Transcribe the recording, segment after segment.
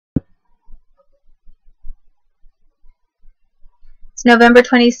It's November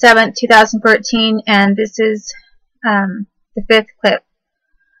 27th, 2014, and this is the 5th clip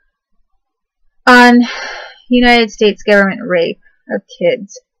on United States government rape of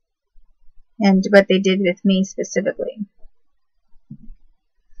kids and what they did with me specifically.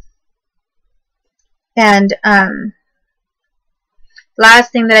 And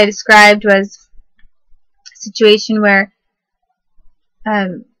last thing that I described was a situation where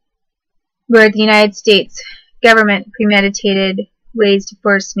the United States government premeditated ways to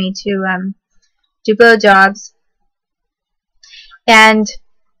force me to do blowjobs, and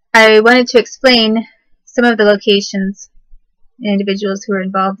I wanted to explain some of the locations and individuals who were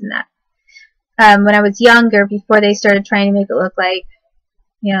involved in that. When I was younger, before they started trying to make it look like,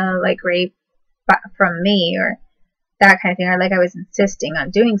 you know, like rape from me or that kind of thing, or like I was insisting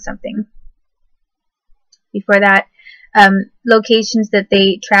on doing something. Before that, locations that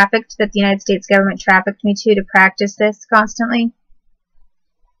they trafficked, that the United States government trafficked me to practice this constantly,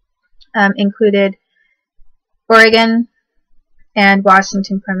 included Oregon and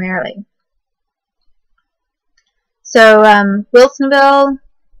Washington primarily. So Wilsonville,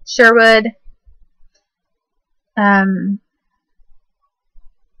 Sherwood,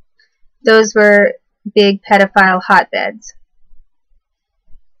 those were big pedophile hotbeds.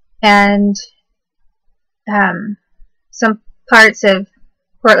 And some parts of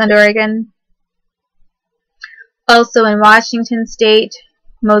Portland, Oregon. Also in Washington State,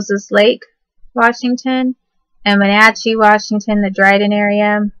 Moses Lake, Washington, and Wenatchee, Washington, the Dryden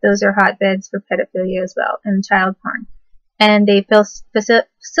area. Those are hotbeds for pedophilia as well, and child porn. And they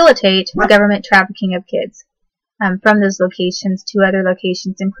facilitate government trafficking of kids from those locations to other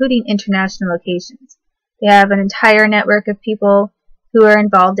locations, including international locations. They have an entire network of people who are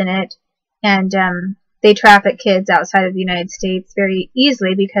involved in it, and they traffic kids outside of the United States very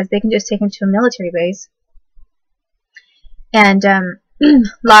easily because they can just take them to a military base and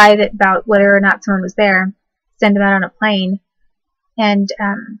lie about whether or not someone was there, send them out on a plane, and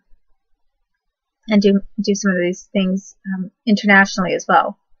do some of these things internationally as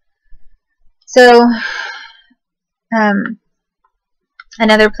well. So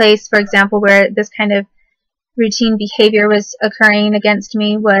another place, for example, where this kind of routine behavior was occurring against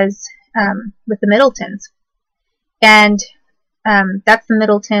me was with the Middletons. And that's the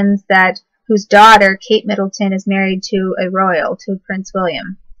Middletons whose daughter, Kate Middleton, is married to a royal, to Prince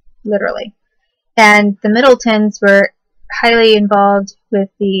William, literally. And the Middletons were highly involved with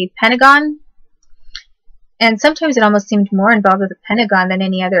the Pentagon, and sometimes it almost seemed more involved with the Pentagon than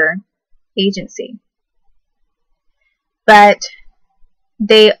any other agency. But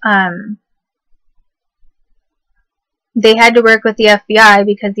they had to work with the FBI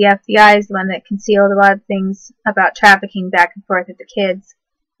because the FBI is the one that concealed a lot of things about trafficking back and forth with the kids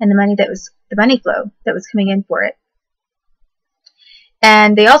and the money flow that was coming in for it.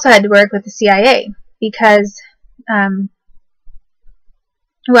 And they also had to work with the CIA because,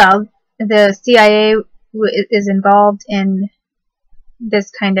 well, the CIA is involved in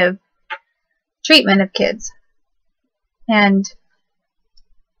this kind of treatment of kids, and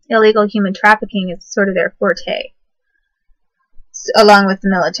illegal human trafficking is sort of their forte, along with the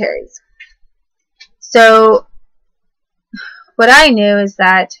militaries. So what I knew is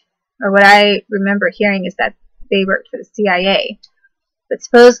that, or what I remember hearing, is that they worked for the CIA. But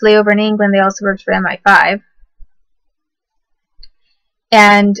supposedly over in England they also worked for MI5.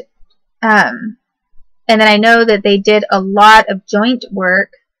 And then I know that they did a lot of joint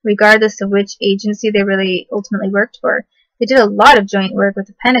work, regardless of which agency they really ultimately worked for. They did a lot of joint work with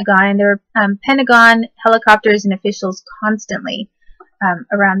the Pentagon, and there were Pentagon helicopters and officials constantly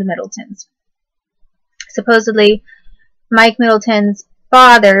around the Middletons. Supposedly, Mike Middleton's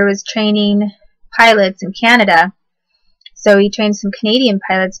father was training pilots in Canada, so he trained some Canadian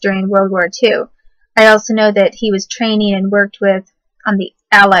pilots during World War II. I also know that he was training and worked with, on the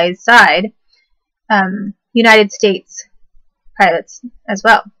Allies side, United States pilots as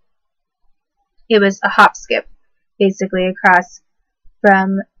well. It was a hop skip, basically, across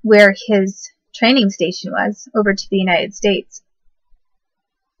from where his training station was over to the United States.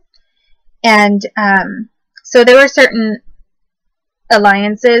 And so there were certain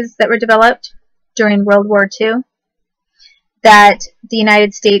alliances that were developed during World War II that the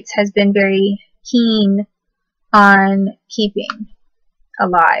United States has been very keen on keeping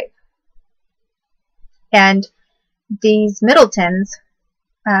alive. And these Middletons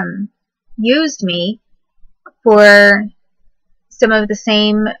used me for some of the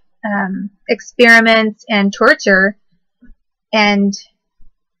same experiments and torture and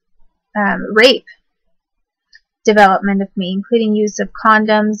rape development of me, including use of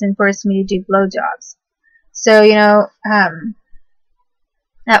condoms, and forced me to do blowjobs. So, you know,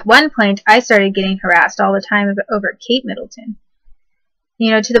 At one point, I started getting harassed all the time over Kate Middleton.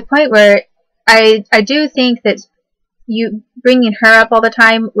 You know, to the point where I do think that you bringing her up all the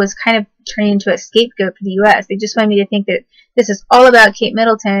time was kind of turning into a scapegoat for the U.S. They just wanted me to think that this is all about Kate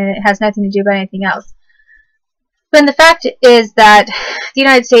Middleton and it has nothing to do about anything else. But the fact is that the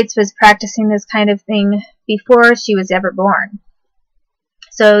United States was practicing this kind of thing before she was ever born.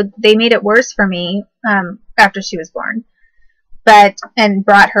 So they made it worse for me after she was born, and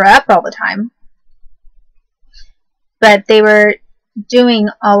brought her up all the time. But they were doing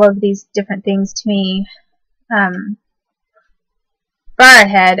all of these different things to me far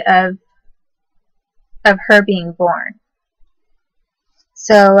ahead of her being born.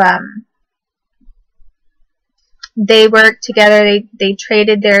 So they worked together. They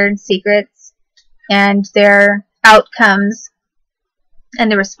traded their secrets and their outcomes and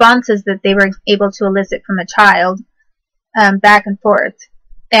the responses that they were able to elicit from a child back and forth.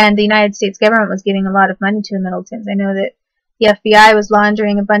 And the United States government was giving a lot of money to the Middletons. I know that the FBI was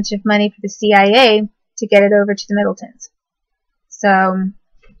laundering a bunch of money for the CIA to get it over to the Middletons. So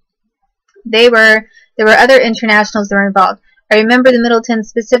there were other internationals that were involved. I remember the Middletons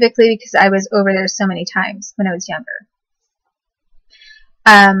specifically because I was over there so many times when I was younger.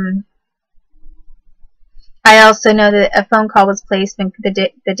 I also know that a phone call was placed when the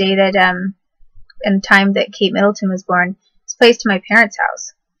day that and time that Kate Middleton was born. It was placed to my parents'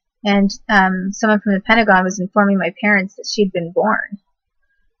 house, and someone from the Pentagon was informing my parents that she'd been born.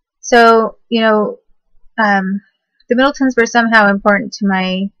 So you know, the Middletons were somehow important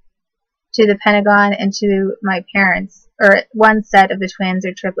to the Pentagon and to my parents, or one set of the twins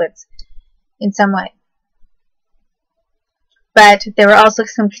or triplets in some way. But there were also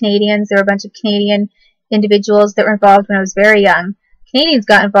some Canadians. There were a bunch of Canadian individuals that were involved when I was very young. Canadians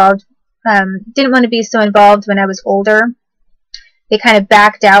got involved, didn't want to be so involved when I was older. They kind of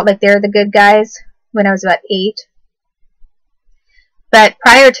backed out like they're the good guys when I was about 8. But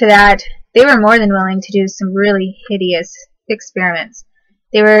prior to that, they were more than willing to do some really hideous experiments.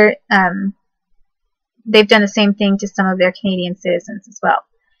 They were, they've done the same thing to some of their Canadian citizens as well.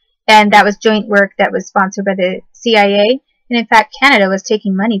 And that was joint work that was sponsored by the CIA. And in fact, Canada was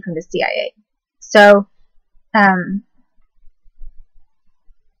taking money from the CIA. So,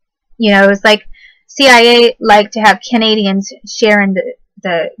 you know, it was like CIA liked to have Canadians sharing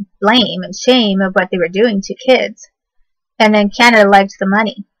the blame and shame of what they were doing to kids. And then Canada liked the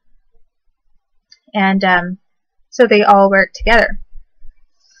money. And so they all worked together.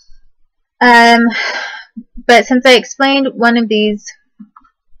 But since I explained one of these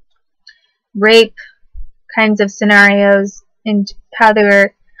rape kinds of scenarios and how they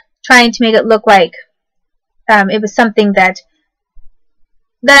were trying to make it look like it was something that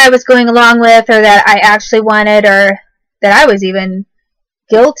I was going along with, or that I actually wanted, or that I was even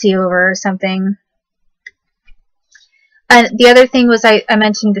guilty over or something. And the other thing was I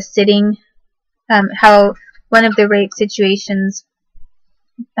mentioned the sitting, how one of the rape situations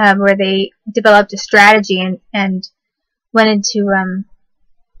where they developed a strategy and wanted to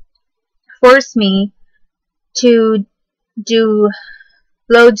force me to do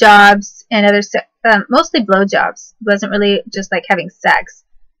blowjobs and other mostly blowjobs. It wasn't really just like having sex.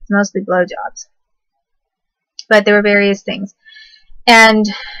 It's mostly blowjobs. But there were various things. And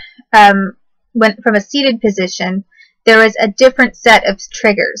when from a seated position, there was a different set of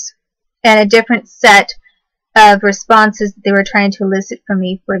triggers and a different set of responses that they were trying to elicit from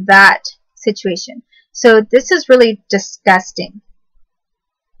me for that situation. So this is really disgusting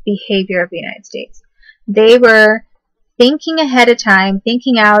behavior of the United States. They were thinking ahead of time,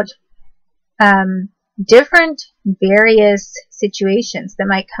 thinking out different various situations that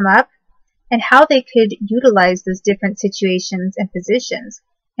might come up and how they could utilize those different situations and positions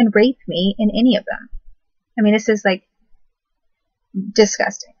and rape me in any of them. I mean, this is like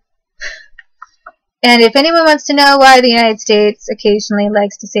disgusting. And if anyone wants to know why the United States occasionally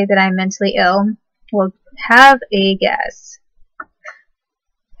likes to say that I'm mentally ill, well, have a guess.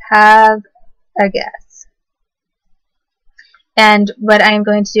 Have a guess. And what I'm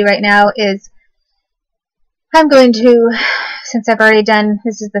going to do right now is I'm going to, since I've already done,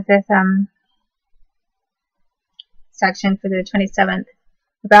 this is the 5th section for the 27th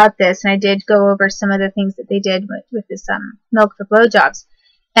about this, and I did go over some of the things that they did with this milk for blowjobs.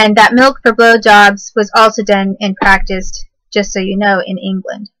 And that milk for blowjobs was also done and practiced, just so you know, in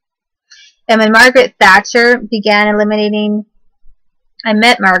England. And when Margaret Thatcher began eliminating, I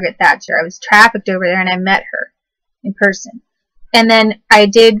met Margaret Thatcher. I was trafficked over there and I met her in person. And then I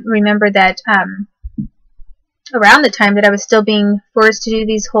did remember that around the time that I was still being forced to do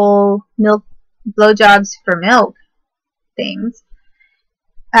these whole milk blowjobs for milk things,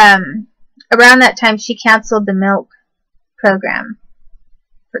 around that time, she canceled the milk program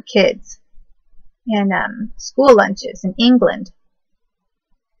for kids and school lunches in England.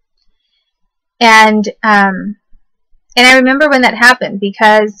 And I remember when that happened,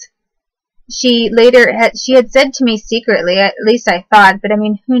 because she had said to me secretly, at least I thought, but I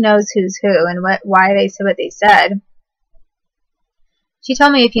mean, who knows who's who and why they said what they said. She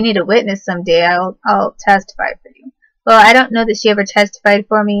told me, if you need a witness someday, I'll testify for you. Well, I don't know that she ever testified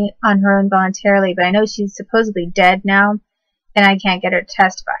for me on her own voluntarily, but I know she's supposedly dead now, and I can't get her to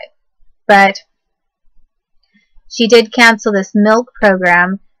testify. But she did cancel this milk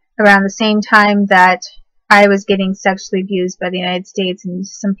program around the same time that I was getting sexually abused by the United States and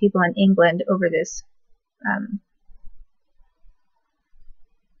some people in England over this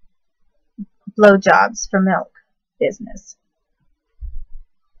blowjobs for milk business.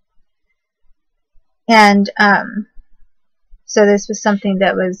 And so this was something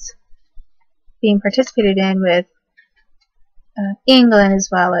that was being participated in with England as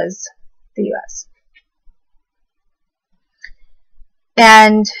well as the U.S.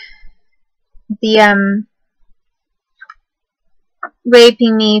 And the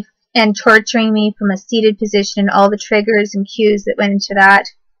raping me and torturing me from a seated position, all the triggers and cues that went into that,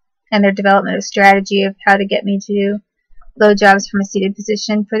 and their development of strategy of how to get me to do blowjobs from a seated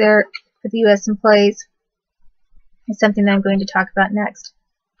position for the U.S. employees is something that I'm going to talk about next,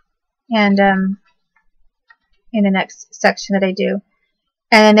 and in the next section that I do.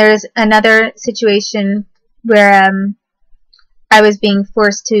 And then there's another situation where I was being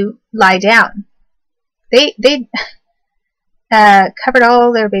forced to lie down. They covered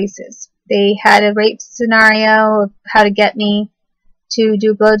all their bases. They had a rape scenario of how to get me to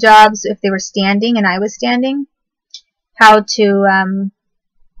do blowjobs if they were standing and I was standing. How to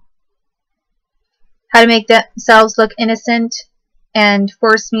make themselves look innocent and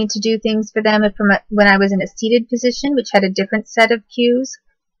force me to do things for them when I was in a seated position, which had a different set of cues.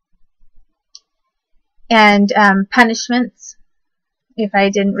 And punishments if I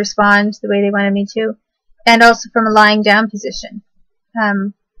didn't respond the way they wanted me to. And also from a lying down position,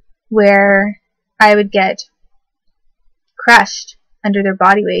 where I would get crushed under their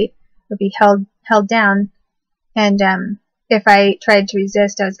body weight, or be held down, and if I tried to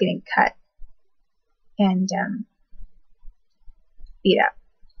resist, I was getting cut and beat up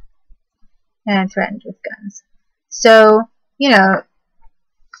and threatened with guns. So, you know,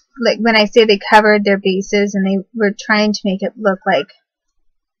 like when I say they covered their bases and they were trying to make it look like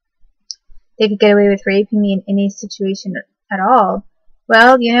they could get away with raping me in any situation at all.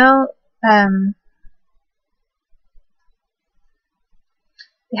 Well, you know,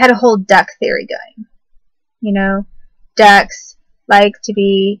 they had a whole duck theory going. You know, ducks like to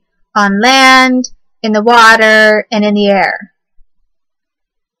be on land, in the water, and in the air.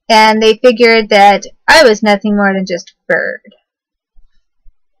 And they figured that I was nothing more than just a bird.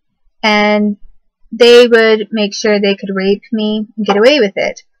 And they would make sure they could rape me and get away with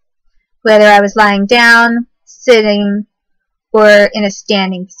it, whether I was lying down, sitting, or in a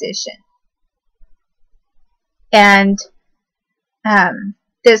standing position. And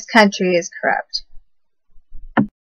this country is corrupt.